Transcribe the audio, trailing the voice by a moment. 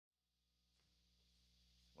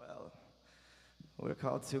We're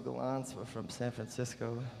called Two Gallants. We're from San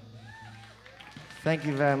Francisco. Thank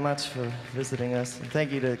you very much for visiting us. And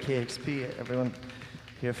thank you to KEXP, everyone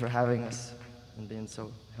here for having us and being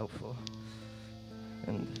so helpful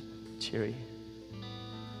and cheery.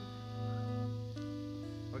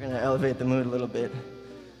 We're going to elevate the mood a little bit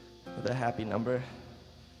with a happy number.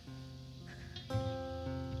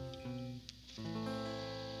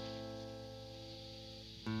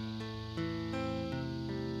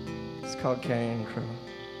 It's called Carrion Crow.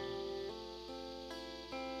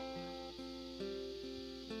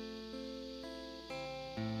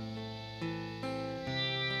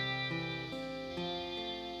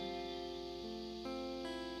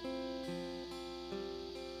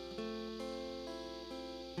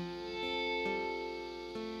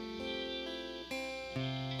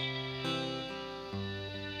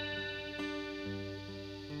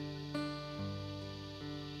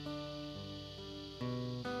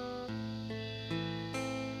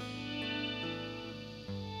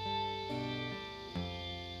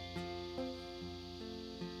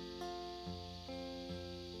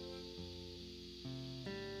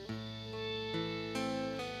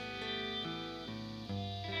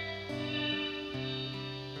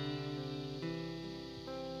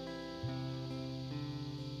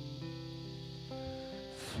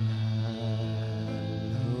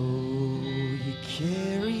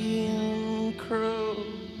 Carrion Crow,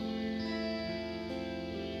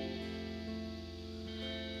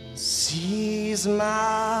 seize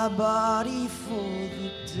my body for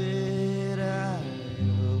the dead I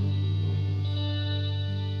owe.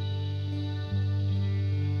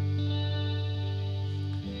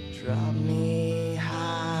 Drop me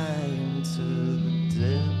high into the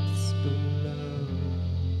depths below.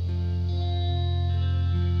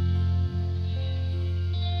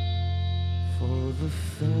 For the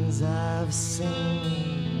things I've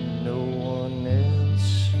seen, no one else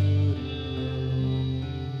should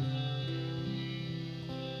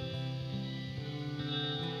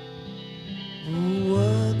know.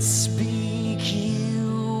 What speak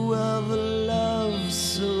you of a love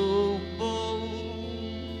so bold?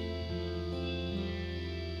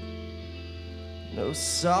 No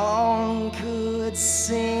song could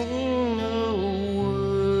sing, no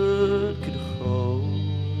word could hold.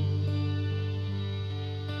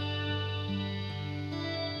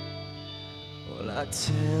 I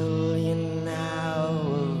tell you now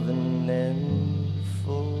of an end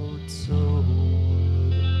foretold,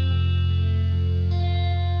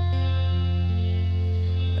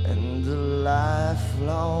 and a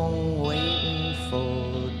lifelong waiting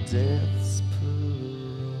for death's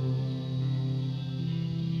parole.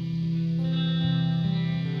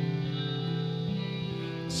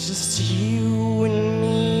 Just you and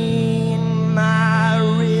me in my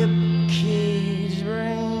ribcage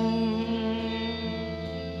brain.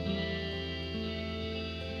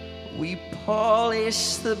 We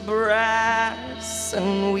polish the brass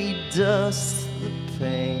and we dust the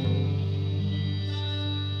paint.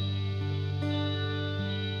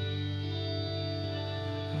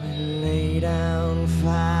 We lay down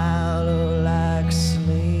fallow like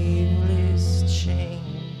slaveless chains,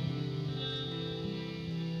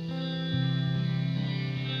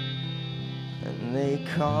 and they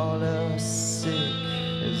call us sick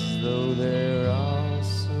as though they're all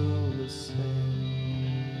so the same.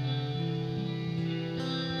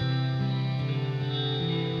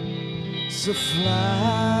 So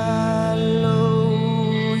fly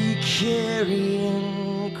low, you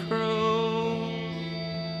carrion crow,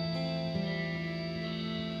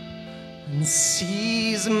 and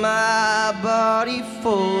seize my body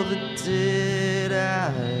for the dead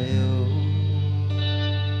I owe.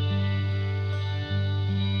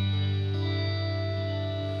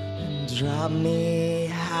 And drop me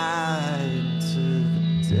high into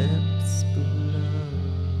the depths below.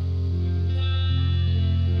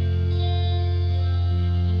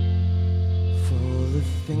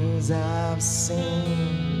 The things I've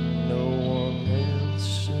seen, no one else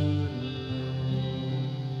should know.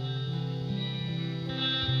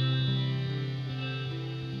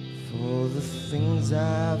 For the things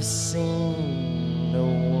I've seen, no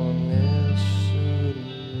one else should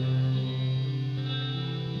know.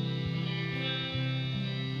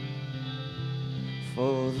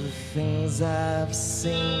 For the things I've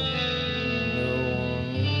seen,